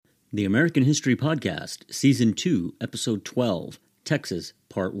The American History Podcast, Season 2, Episode 12, Texas,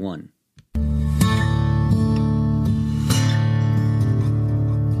 Part 1.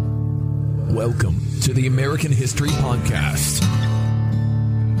 Welcome to the American History Podcast,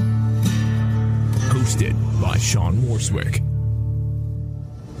 hosted by Sean Morswick.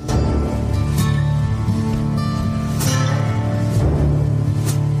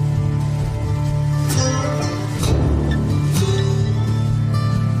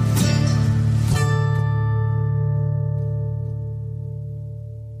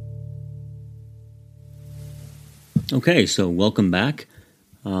 Okay, so welcome back.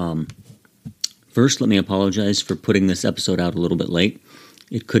 First, let me apologize for putting this episode out a little bit late.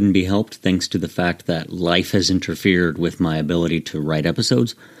 It couldn't be helped thanks to the fact that life has interfered with my ability to write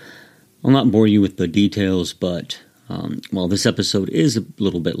episodes. I'll not bore you with the details, but while this episode is a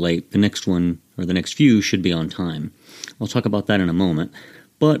little bit late, the next one, or the next few, should be on time. I'll talk about that in a moment.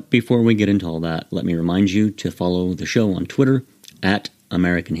 But before we get into all that, let me remind you to follow the show on Twitter, at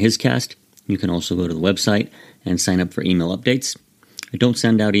AmericanHisCast. You can also go to the website and sign up for email updates. I don't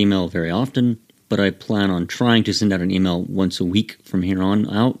send out email very often, but I plan on trying to send out an email once a week from here on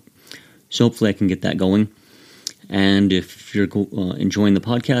out. So hopefully I can get that going. And if you're enjoying the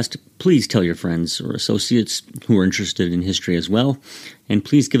podcast, please tell your friends or associates who are interested in history as well. And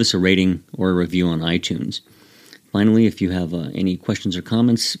please give us a rating or a review on iTunes. Finally, if you have any questions or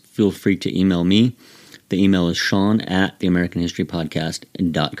comments, feel free to email me. The email is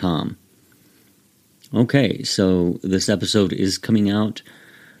sean@theamericanhistorypodcast.com. Okay, so this episode is coming out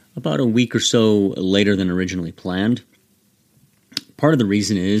about a week or so later than originally planned. Part of the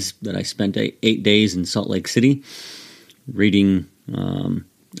reason is that I spent 8 days in Salt Lake City reading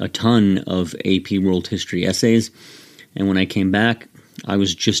a ton of AP World History essays, and when I came back, I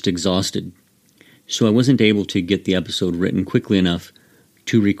was just exhausted. So I wasn't able to get the episode written quickly enough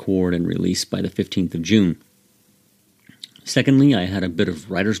to record and release by the 15th of June. Secondly, I had a bit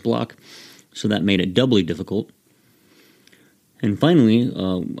of writer's block, so that made it doubly difficult. And finally,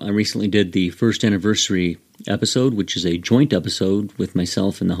 I recently did the first anniversary episode, which is a joint episode with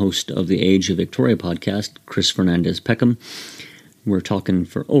myself and the host of the Age of Victoria podcast, Chris Fernandez Peckham. We're talking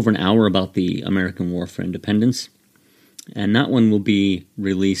for over an hour about the American War for Independence. And that one will be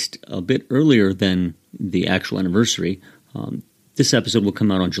released a bit earlier than the actual anniversary. This episode will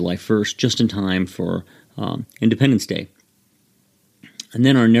come out on July 1st, just in time for Independence Day. And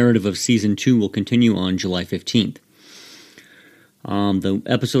then our narrative of Season 2 will continue on July 15th. The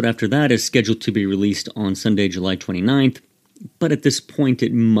episode after that is scheduled to be released on Sunday, July 29th, but at this point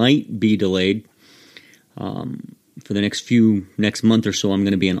it might be delayed. For the next month or so, I'm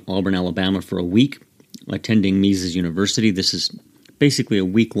going to be in Auburn, Alabama for a week, attending Mises University. This is basically a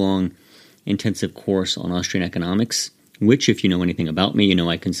week-long intensive course on Austrian economics, which, if you know anything about me, you know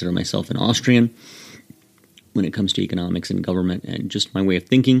I consider myself an Austrian when it comes to economics and government and just my way of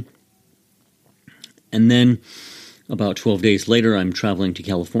thinking. And then about 12 days later, I'm traveling to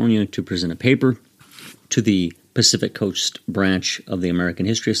California to present a paper to the Pacific Coast branch of the American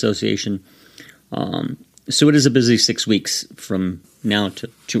History Association. So it is a busy 6 weeks from now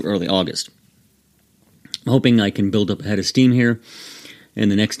to early August. I'm hoping I can build up a head of steam here in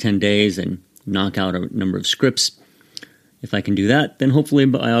the next 10 days and knock out a number of scripts. If I can do that, then hopefully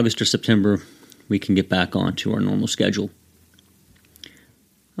by August or September, we can get back onto our normal schedule.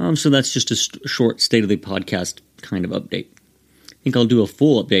 So that's just a short State of the Podcast kind of update. I think I'll do a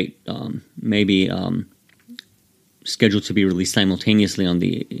full update, maybe scheduled to be released simultaneously on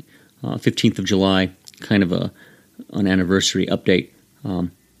the 15th of July, kind of an anniversary update.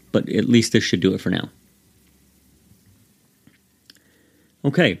 But at least this should do it for now.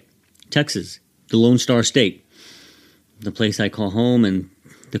 Okay, Texas, the Lone Star State, the place I call home and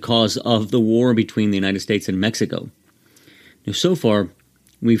the cause of the war between the United States and Mexico. Now, so far,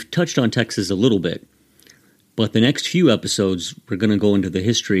 we've touched on Texas a little bit, but the next few episodes, we're going to go into the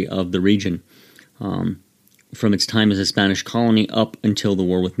history of the region, from its time as a Spanish colony up until the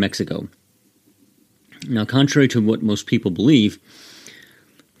war with Mexico. Now, contrary to what most people believe,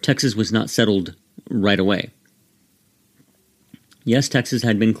 Texas was not settled right away. Yes, Texas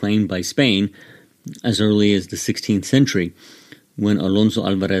had been claimed by Spain as early as the 16th century, when Alonso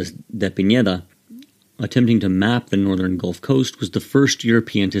Alvarez de Pineda, attempting to map the northern Gulf Coast, was the first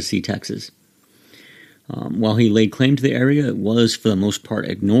European to see Texas. While he laid claim to the area, it was, for the most part,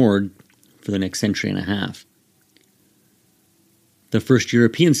 ignored for the next century and a half. The first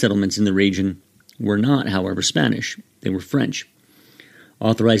European settlements in the region were not, however, Spanish. They were French.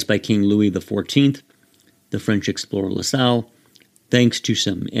 Authorized by King Louis XIV, the French explorer La Salle, thanks to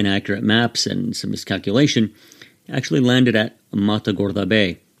some inaccurate maps and some miscalculation, actually landed at Matagorda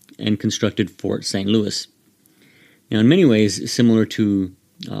Bay and constructed Fort St. Louis. Now, in many ways, similar to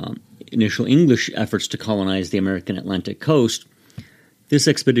initial English efforts to colonize the American Atlantic coast, this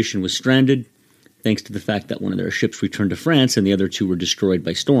expedition was stranded thanks to the fact that one of their ships returned to France and the other two were destroyed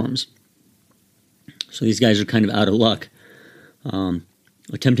by storms. So these guys are kind of out of luck.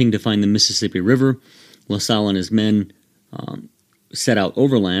 Attempting to find the Mississippi River, La Salle and his men set out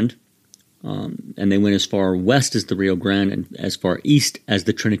overland, and they went as far west as the Rio Grande and as far east as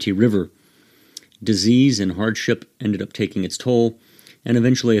the Trinity River. Disease and hardship ended up taking its toll, and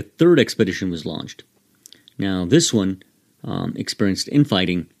eventually a third expedition was launched. Now, this one experienced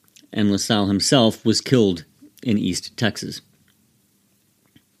infighting, and La Salle himself was killed in East Texas.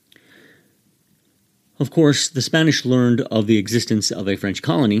 Of course, the Spanish learned of the existence of a French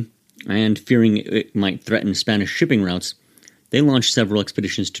colony, and fearing it might threaten Spanish shipping routes, they launched several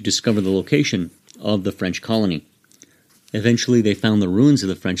expeditions to discover the location of the French colony. Eventually, they found the ruins of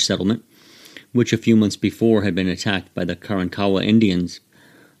the French settlement, which a few months before had been attacked by the Karankawa Indians.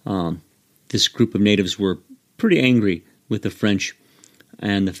 This group of natives were pretty angry with the French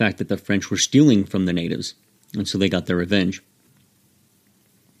and the fact that the French were stealing from the natives, and so they got their revenge.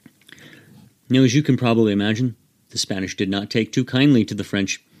 Now, as you can probably imagine, the Spanish did not take too kindly to the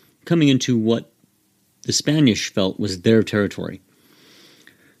French coming into what the Spanish felt was their territory.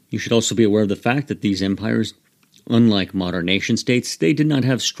 You should also be aware of the fact that these empires, unlike modern nation-states, they did not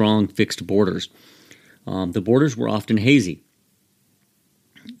have strong fixed borders. The borders were often hazy.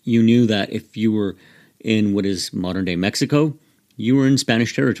 You knew that if you were in what is modern-day Mexico, you were in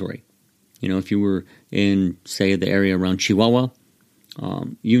Spanish territory. You know, if you were in, say, the area around Chihuahua,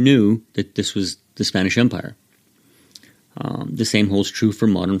 you knew that this was the Spanish Empire. The same holds true for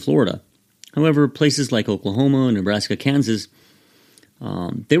modern Florida. However, places like Oklahoma, Nebraska, Kansas,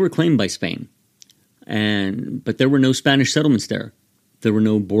 they were claimed by Spain. But there were no Spanish settlements there. There were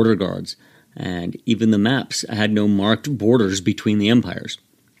no border guards, and even the maps had no marked borders between the empires.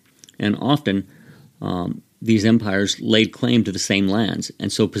 And often, these empires laid claim to the same lands,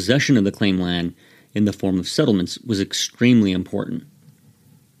 and so possession of the claimed land in the form of settlements was extremely important.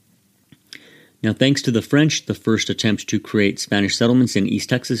 Now, thanks to the French, the first attempt to create Spanish settlements in East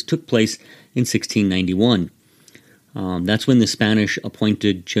Texas took place in 1691. That's when the Spanish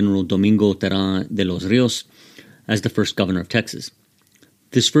appointed General Domingo Terán de los Rios as the first governor of Texas.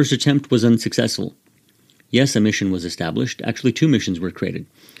 This first attempt was unsuccessful. Yes, a mission was established. Actually, 2 missions were created.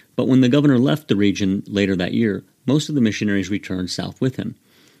 But when the governor left the region later that year, most of the missionaries returned south with him,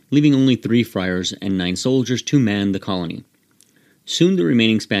 leaving only 3 friars and 9 soldiers to man the colony. Soon the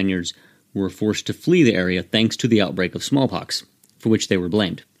remaining Spaniards were forced to flee the area thanks to the outbreak of smallpox, for which they were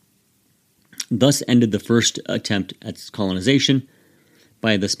blamed. Thus ended the first attempt at colonization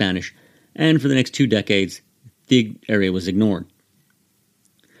by the Spanish, and for the next 2 decades, the area was ignored.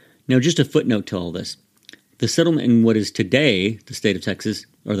 Now, just a footnote to all this. The settlement in what is today the state of Texas,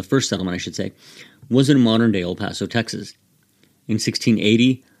 or the first settlement, I should say, was in modern-day El Paso, Texas. In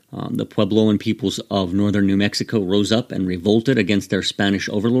 1680, the Puebloan peoples of northern New Mexico rose up and revolted against their Spanish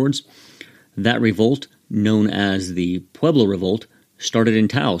overlords. That revolt, known as the Pueblo Revolt, started in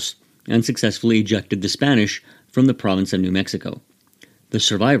Taos and successfully ejected the Spanish from the province of New Mexico. The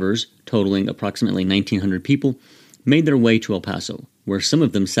survivors, totaling approximately 1,900 people, made their way to El Paso, where some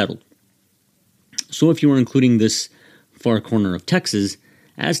of them settled. So if you were including this far corner of Texas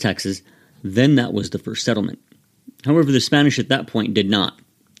as Texas, then that was the first settlement. However, the Spanish at that point did not,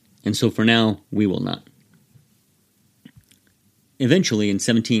 and so for now, we will not. Eventually, in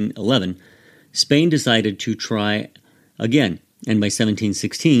 1711, Spain decided to try again, and by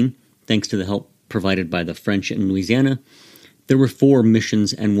 1716, thanks to the help provided by the French in Louisiana, there were 4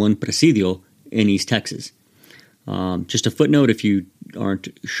 missions and 1 presidio in East Texas. Just a footnote, if you aren't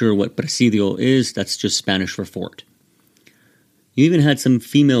sure what presidio is, that's just Spanish for fort. You even had some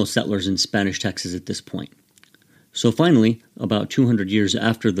female settlers in Spanish Texas at this point. So finally, about 200 years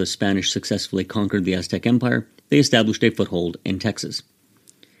after the Spanish successfully conquered the Aztec Empire, they established a foothold in Texas.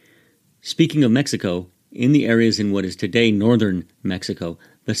 Speaking of Mexico, in the areas in what is today northern Mexico,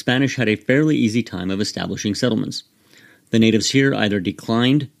 the Spanish had a fairly easy time of establishing settlements. The natives here either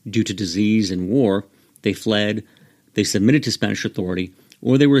declined due to disease and war, they fled, they submitted to Spanish authority,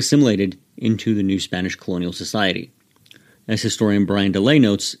 or they were assimilated into the new Spanish colonial society. As historian Brian DeLay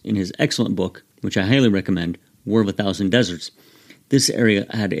notes in his excellent book, which I highly recommend, War of a Thousand Deserts, this area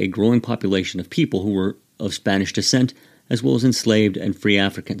had a growing population of people who were of Spanish descent, as well as enslaved and free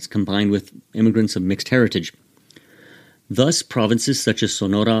Africans, combined with immigrants of mixed heritage. Thus, provinces such as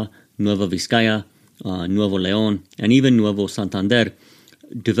Sonora, Nueva Vizcaya, Nuevo León, and even Nuevo Santander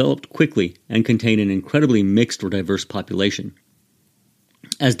developed quickly and contained an incredibly mixed or diverse population.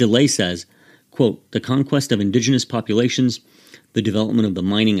 As DeLay says, quote, the conquest of indigenous populations, the development of the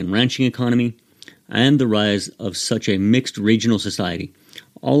mining and ranching economy, and the rise of such a mixed regional society,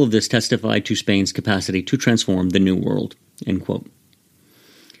 all of this testified to Spain's capacity to transform the New World, end quote.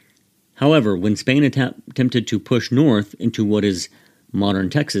 However, when Spain attempted to push north into what is modern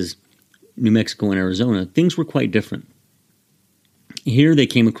Texas, New Mexico, and Arizona, things were quite different. Here they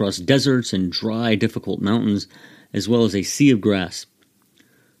came across deserts and dry, difficult mountains, as well as a sea of grass.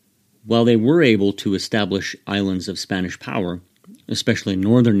 While they were able to establish islands of Spanish power, especially in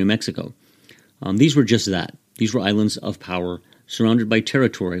northern New Mexico, these were just that. These were islands of power surrounded by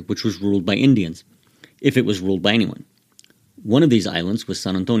territory which was ruled by Indians, if it was ruled by anyone. One of these islands was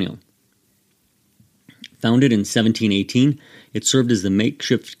San Antonio. Founded in 1718, it served as the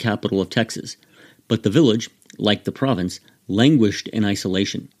makeshift capital of Texas, but the village, like the province, languished in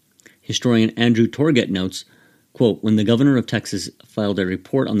isolation. Historian Andrew Torget notes, quote, when the governor of Texas filed a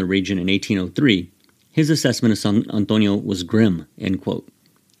report on the region in 1803, his assessment of San Antonio was grim, end quote.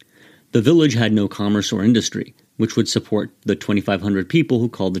 The village had no commerce or industry, which would support the 2,500 people who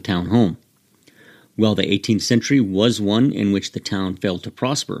called the town home. While the 18th century was one in which the town failed to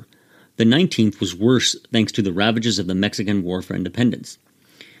prosper, the 19th was worse thanks to the ravages of the Mexican War for Independence.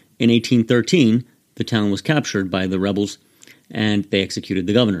 In 1813, the town was captured by the rebels, and they executed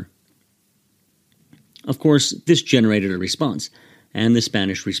the governor. Of course, this generated a response, and the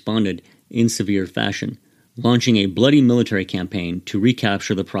Spanish responded in severe fashion, launching a bloody military campaign to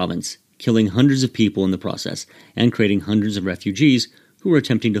recapture the province, killing hundreds of people in the process, and creating hundreds of refugees who were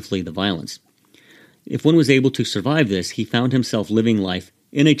attempting to flee the violence. If one was able to survive this, he found himself living life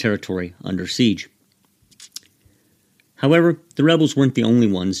in a territory under siege. However, the rebels weren't the only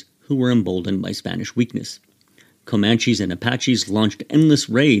ones who were emboldened by Spanish weakness. Comanches and Apaches launched endless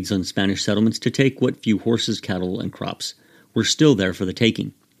raids on Spanish settlements to take what few horses, cattle, and crops were still there for the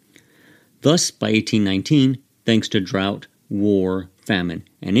taking. Thus, by 1819, thanks to drought, war, famine,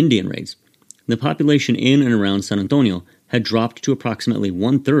 and Indian raids, the population in and around San Antonio had dropped to approximately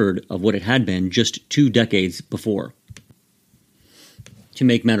one-third of what it had been just 2 decades before. To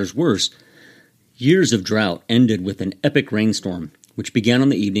make matters worse, years of drought ended with an epic rainstorm, which began on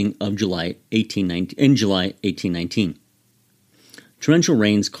the evening of July 1819. Torrential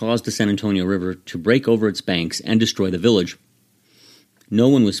rains caused the San Antonio River to break over its banks and destroy the village. No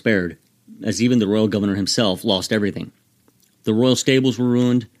one was spared, as even the royal governor himself lost everything. The royal stables were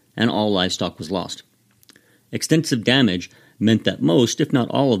ruined, and all livestock was lost. Extensive damage meant that most, if not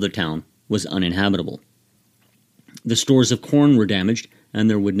all, of the town was uninhabitable. The stores of corn were damaged, and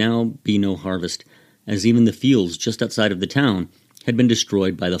there would now be no harvest, as even the fields just outside of the town had been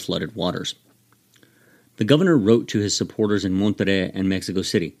destroyed by the flooded waters. The governor wrote to his supporters in Monterrey and Mexico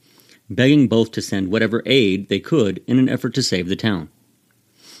City, begging both to send whatever aid they could in an effort to save the town.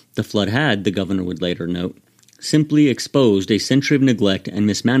 The flood had, the governor would later note, simply exposed a century of neglect and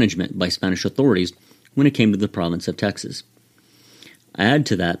mismanagement by Spanish authorities when it came to the province of Texas. Add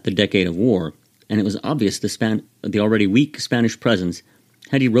to that the decade of war, and it was obvious the already weak Spanish presence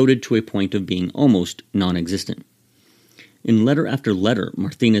had eroded to a point of being almost non-existent. In letter after letter,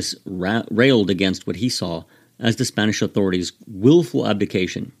 Martinez railed against what he saw as the Spanish authorities' willful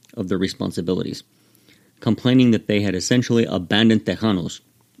abdication of their responsibilities, complaining that they had essentially abandoned Tejanos,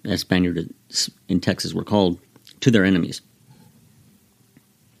 as Spaniards in Texas were called, to their enemies.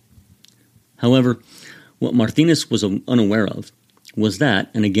 However, what Martinez was unaware of was that,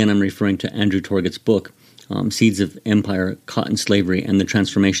 and again I'm referring to Andrew Torget's book, Seeds of Empire, Cotton Slavery, and the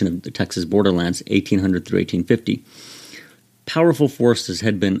Transformation of the Texas Borderlands, 1800 through 1850, powerful forces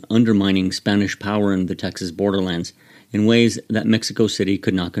had been undermining Spanish power in the Texas borderlands in ways that Mexico City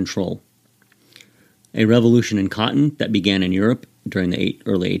could not control. A revolution in cotton that began in Europe during the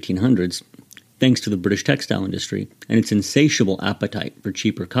early 1800s, thanks to the British textile industry and its insatiable appetite for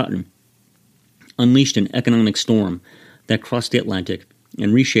cheaper cotton, unleashed an economic storm that crossed the Atlantic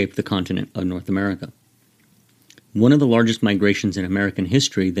and reshaped the continent of North America. One of the largest migrations in American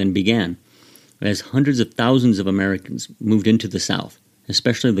history then began, as hundreds of thousands of Americans moved into the South,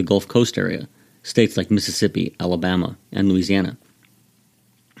 especially the Gulf Coast area, states like Mississippi, Alabama, and Louisiana,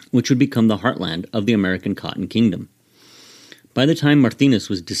 which would become the heartland of the American Cotton Kingdom. By the time Martinez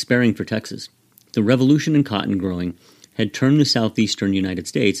was despairing for Texas, the revolution in cotton growing had turned the southeastern United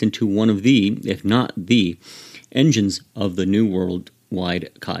States into one of the, if not the, engines of the new worldwide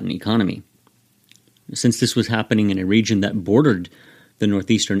cotton economy. Since this was happening in a region that bordered the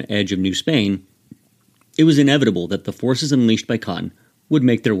northeastern edge of New Spain, it was inevitable that the forces unleashed by cotton would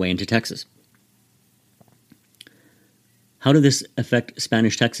make their way into Texas. How did this affect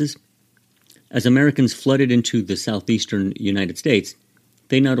Spanish Texas? As Americans flooded into the southeastern United States,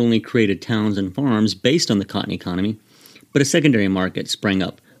 they not only created towns and farms based on the cotton economy, but a secondary market sprang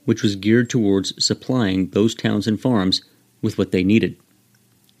up, which was geared towards supplying those towns and farms with what they needed.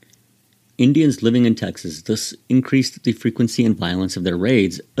 Indians living in Texas thus increased the frequency and violence of their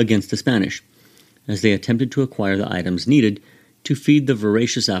raids against the Spanish, as they attempted to acquire the items needed to feed the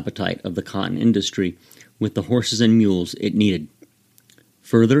voracious appetite of the cotton industry with the horses and mules it needed.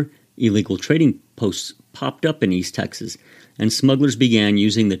 Further, illegal trading posts popped up in East Texas, and smugglers began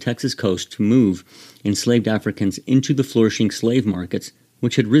using the Texas coast to move enslaved Africans into the flourishing slave markets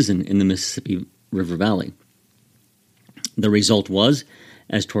which had risen in the Mississippi River Valley. The result was,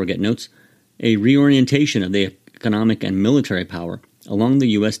 as Torget notes, a reorientation of the economic and military power along the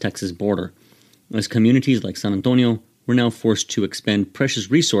U.S.-Texas border, as communities like San Antonio were now forced to expend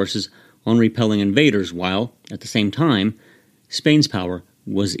precious resources on repelling invaders while, at the same time, Spain's power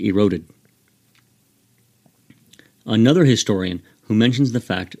was eroded. Another historian who mentions the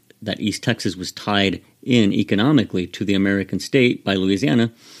fact that East Texas was tied in economically to the American state by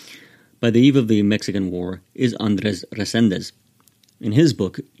Louisiana by the eve of the Mexican War is Andres Resendez. In his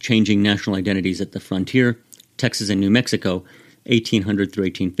book, Changing National Identities at the Frontier, Texas and New Mexico, 1800 through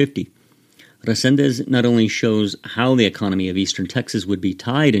 1850, Resendez not only shows how the economy of eastern Texas would be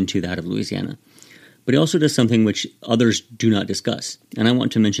tied into that of Louisiana, but he also does something which others do not discuss, and I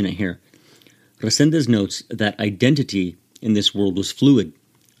want to mention it here. Resendez notes that identity in this world was fluid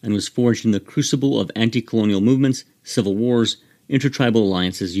and was forged in the crucible of anti-colonial movements, civil wars, intertribal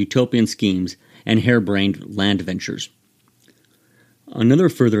alliances, utopian schemes, and harebrained land ventures. Another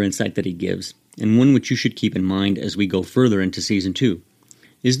further insight that he gives, and one which you should keep in mind as we go further into Season 2,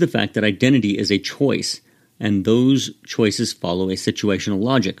 is the fact that identity is a choice, and those choices follow a situational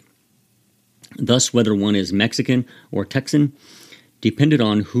logic. Thus, whether one is Mexican or Texan depended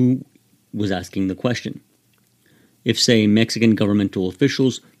on who was asking the question. If, say, Mexican governmental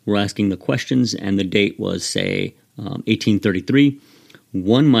officials were asking the questions and the date was, say, 1833,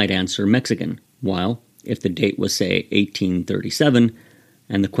 one might answer Mexican, while if the date was, say, 1837,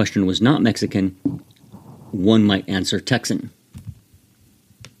 and the question was not Mexican, one might answer Texan.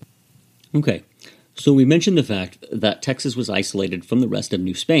 Okay, so we mentioned the fact that Texas was isolated from the rest of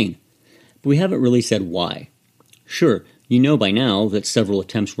New Spain, but we haven't really said why. Sure, you know by now that several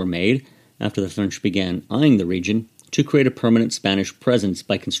attempts were made, after the French began eyeing the region, to create a permanent Spanish presence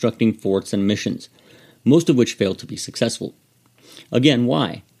by constructing forts and missions, most of which failed to be successful. Again,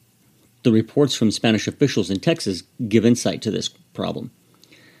 why? The reports from Spanish officials in Texas give insight to this problem.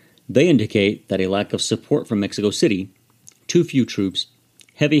 They indicate that a lack of support from Mexico City, too few troops,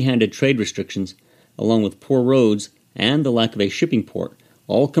 heavy-handed trade restrictions, along with poor roads and the lack of a shipping port,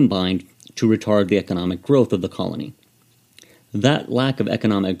 all combined to retard the economic growth of the colony. That lack of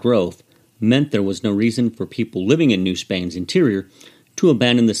economic growth meant there was no reason for people living in New Spain's interior to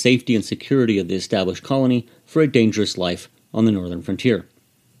abandon the safety and security of the established colony for a dangerous life on the northern frontier.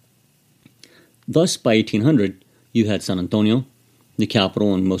 Thus, by 1800, you had San Antonio, the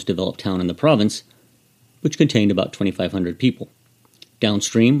capital and most developed town in the province, which contained about 2,500 people.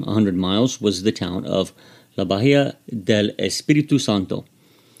 Downstream, 100 miles, was the town of La Bahia del Espiritu Santo,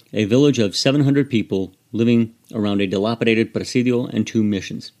 a village of 700 people living around a dilapidated presidio and 2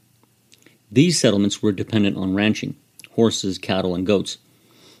 missions. These settlements were dependent on ranching, horses, cattle, and goats,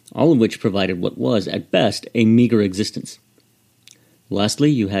 all of which provided what was, at best, a meager existence.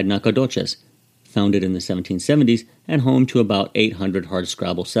 Lastly, you had Nacogdoches, founded in the 1770s and home to about 800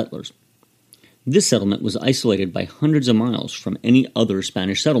 hardscrabble settlers. This settlement was isolated by hundreds of miles from any other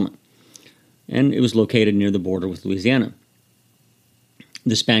Spanish settlement, and it was located near the border with Louisiana.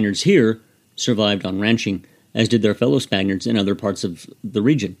 The Spaniards here survived on ranching, as did their fellow Spaniards in other parts of the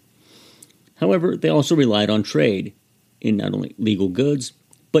region. However, they also relied on trade in not only legal goods,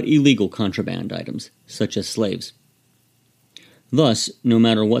 but illegal contraband items, such as slaves. Thus, no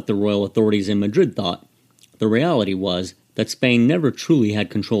matter what the royal authorities in Madrid thought, the reality was that Spain never truly had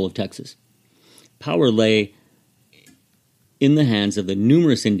control of Texas. Power lay in the hands of the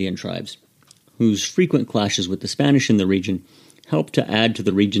numerous Indian tribes, whose frequent clashes with the Spanish in the region helped to add to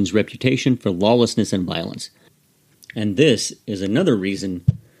the region's reputation for lawlessness and violence. And this is another reason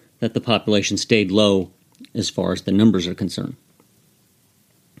that the population stayed low as far as the numbers are concerned.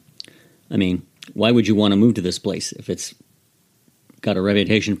 I mean, why would you want to move to this place if it's got a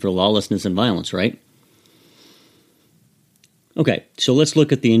reputation for lawlessness and violence, right? Okay, so let's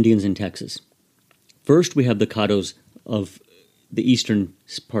look at the Indians in Texas. First, we have the Caddos of the eastern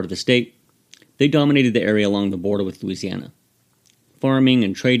part of the state. They dominated the area along the border with Louisiana, farming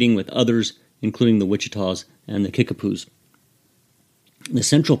and trading with others, including the Wichitas and the Kickapoos. The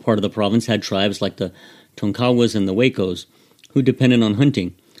central part of the province had tribes like the Tonkawas and the Wacos, who depended on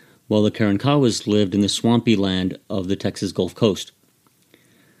hunting, while the Karankawas lived in the swampy land of the Texas Gulf Coast.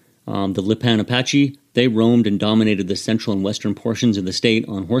 The Lipan Apache, they roamed and dominated the central and western portions of the state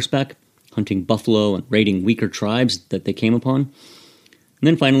on horseback, hunting buffalo and raiding weaker tribes that they came upon. And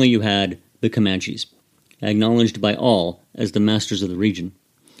then finally you had the Comanches, acknowledged by all as the masters of the region.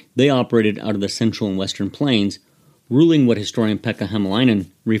 They operated out of the central and western plains, ruling what historian Pekka Hämäläinen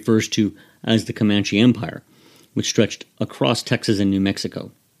refers to as the Comanche Empire, which stretched across Texas and New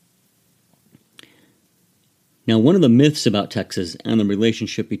Mexico. Now, one of the myths about Texas and the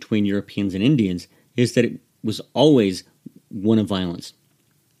relationship between Europeans and Indians is that it was always one of violence.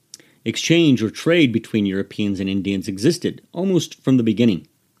 Exchange or trade between Europeans and Indians existed almost from the beginning.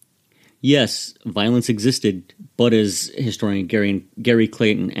 Yes, violence existed, but as historian Gary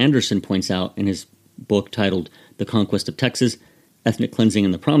Clayton Anderson points out in his book titled The Conquest of Texas, Ethnic Cleansing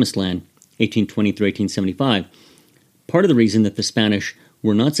in the Promised Land, 1820 through 1875, part of the reason that the Spanish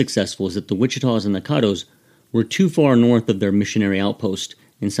were not successful is that the Wichitas and the Caddos were too far north of their missionary outpost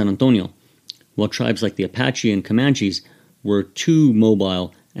in San Antonio, while tribes like the Apache and Comanches were too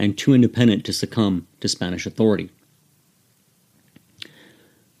mobile and too independent to succumb to Spanish authority.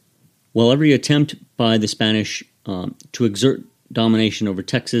 While every attempt by the Spanish to exert domination over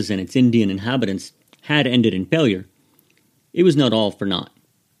Texas and its Indian inhabitants had ended in failure, it was not all for naught.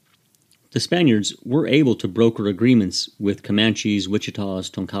 The Spaniards were able to broker agreements with Comanches, Wichitas,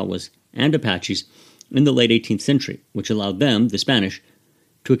 Tonkawas, and Apaches in the late 18th century, which allowed them, the Spanish,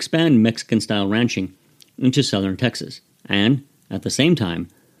 to expand Mexican-style ranching into southern Texas, and, at the same time,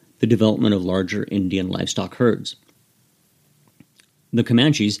 the development of larger Indian livestock herds. The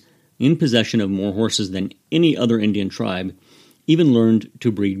Comanches, in possession of more horses than any other Indian tribe, even learned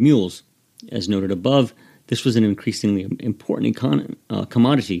to breed mules. As noted above, this was an increasingly important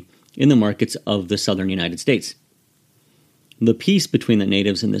commodity in the markets of the southern United States. The peace between the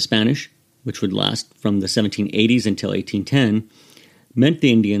natives and the Spanish, which would last from the 1780s until 1810, meant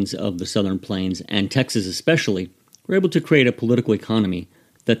the Indians of the southern plains, and Texas especially, were able to create a political economy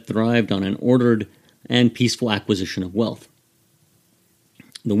that thrived on an ordered and peaceful acquisition of wealth.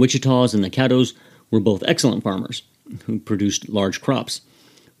 The Wichitas and the Caddos were both excellent farmers who produced large crops,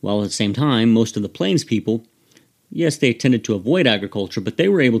 while at the same time most of the plains people, yes, they tended to avoid agriculture, but they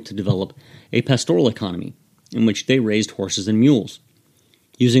were able to develop a pastoral economy in which they raised horses and mules.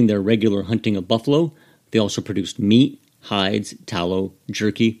 Using their regular hunting of buffalo, they also produced meat, hides, tallow,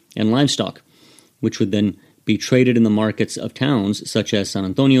 jerky, and livestock, which would then be traded in the markets of towns such as San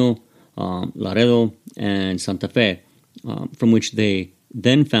Antonio, Laredo, and Santa Fe, from which they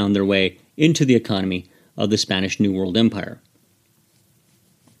then found their way into the economy of the Spanish New World Empire.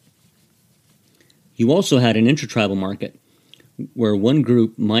 You also had an intertribal market, where one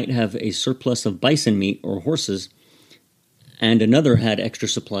group might have a surplus of bison meat or horses, and another had extra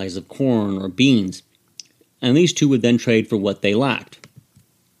supplies of corn or beans, and these two would then trade for what they lacked.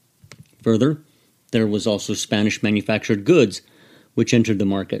 Further, there was also Spanish manufactured goods which entered the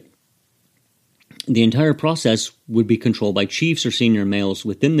market. The entire process would be controlled by chiefs or senior males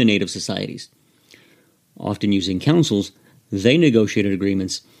within the native societies. Often using councils, they negotiated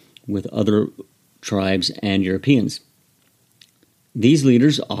agreements with other tribes and Europeans. These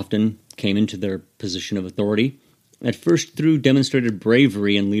leaders often came into their position of authority, at first through demonstrated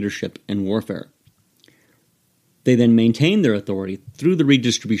bravery and leadership in warfare. They then maintained their authority through the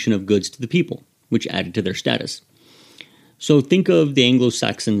redistribution of goods to the people, which added to their status. So think of the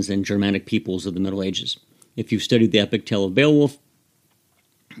Anglo-Saxons and Germanic peoples of the Middle Ages. If you've studied the epic tale of Beowulf,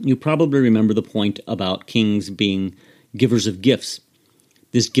 you probably remember the point about kings being givers of gifts.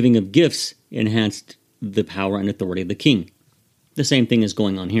 This giving of gifts enhanced the power and authority of the king. The same thing is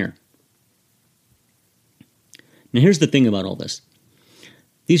going on here. Now here's the thing about all this.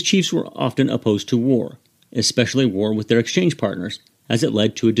 These chiefs were often opposed to war, especially war with their exchange partners, as it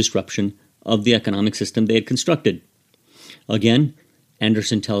led to a disruption of the economic system they had constructed. Again,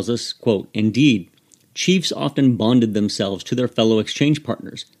 Anderson tells us, quote, "Indeed, chiefs often bonded themselves to their fellow exchange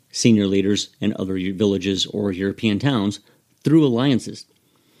partners, senior leaders in other villages or European towns, through alliances.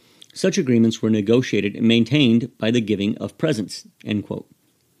 Such agreements were negotiated and maintained by the giving of presents," end quote.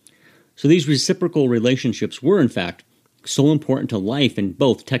 So these reciprocal relationships were, in fact, so important to life in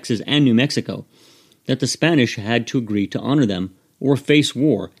both Texas and New Mexico that the Spanish had to agree to honor them or face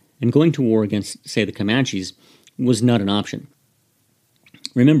war, and going to war against, say, the Comanches was not an option.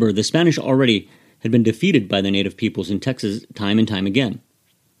 Remember, the Spanish already had been defeated by the native peoples in Texas time and time again.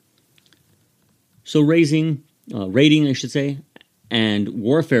 So raiding, and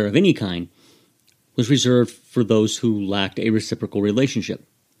warfare of any kind was reserved for those who lacked a reciprocal relationship.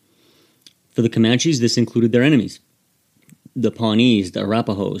 For the Comanches, this included their enemies. the Pawnees, the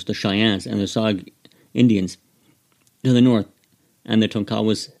Arapahoes, the Cheyennes, and the Saug Indians to the north, and the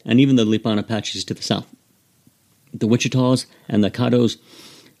Tonkawas, and even the Lipan Apaches to the south. The Wichitas and the Caddos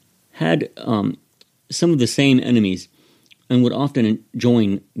had some of the same enemies and would often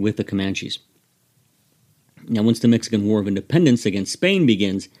join with the Comanches. Now, once the Mexican War of Independence against Spain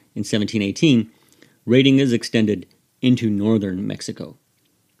begins in 1718, raiding is extended into northern Mexico.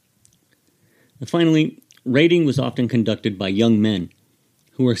 And finally, raiding was often conducted by young men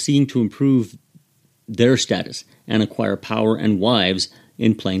who are seeking to improve their status and acquire power and wives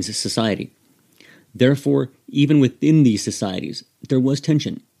in Plains society. Therefore, even within these societies, there was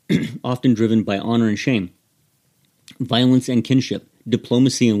tension, often driven by honor and shame, violence and kinship,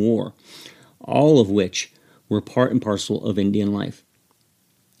 diplomacy and war, all of which were part and parcel of Indian life.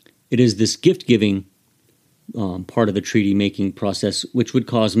 It is this gift-giving part of the treaty-making process which would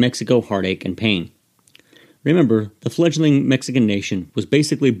cause Mexico heartache and pain. Remember, the fledgling Mexican nation was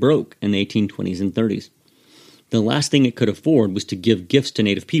basically broke in the 1820s and 30s. The last thing it could afford was to give gifts to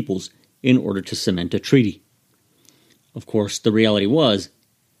native peoples in order to cement a treaty. Of course, the reality was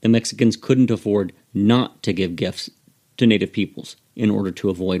the Mexicans couldn't afford not to give gifts to native peoples in order to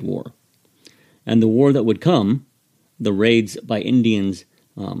avoid war. And the war that would come, the raids by Indians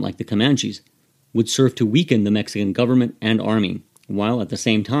like the Comanches, would serve to weaken the Mexican government and army, while at the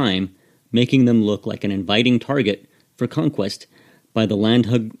same time making them look like an inviting target for conquest by the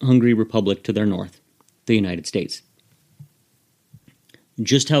land-hungry republic to their north, the United States.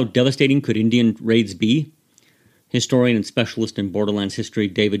 Just how devastating could Indian raids be? Historian and specialist in borderlands history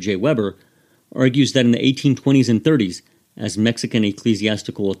David J. Weber argues that in the 1820s and 30s, as Mexican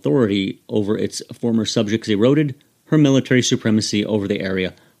ecclesiastical authority over its former subjects eroded, her military supremacy over the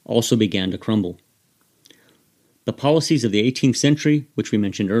area also began to crumble. The policies of the 18th century, which we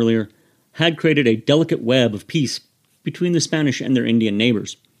mentioned earlier, had created a delicate web of peace between the Spanish and their Indian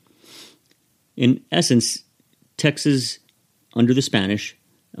neighbors. In essence, Texas, under the Spanish,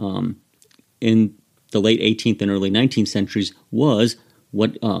 in the late 18th and early 19th centuries, was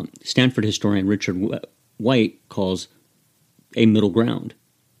what Stanford historian Richard White calls a middle ground.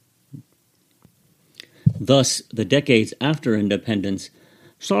 Thus, the decades after independence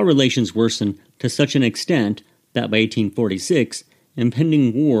saw relations worsen to such an extent that by 1846,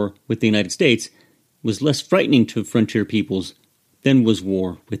 impending war with the United States was less frightening to frontier peoples than was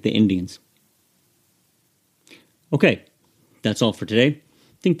war with the Indians. Okay, that's all for today.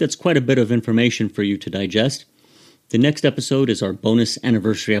 I think that's quite a bit of information for you to digest. The next episode is our bonus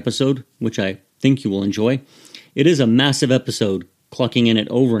anniversary episode, which I think you will enjoy. It is a massive episode, clocking in at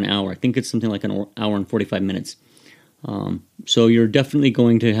over an hour. I think it's something like an hour and 45 minutes. So you're definitely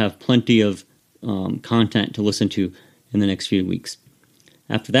going to have plenty of content to listen to in the next few weeks.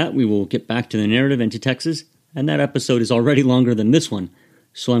 After that, we will get back to the narrative and to Texas, and that episode is already longer than this one,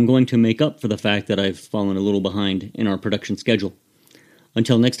 so I'm going to make up for the fact that I've fallen a little behind in our production schedule.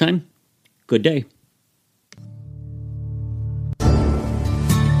 Until next time, good day.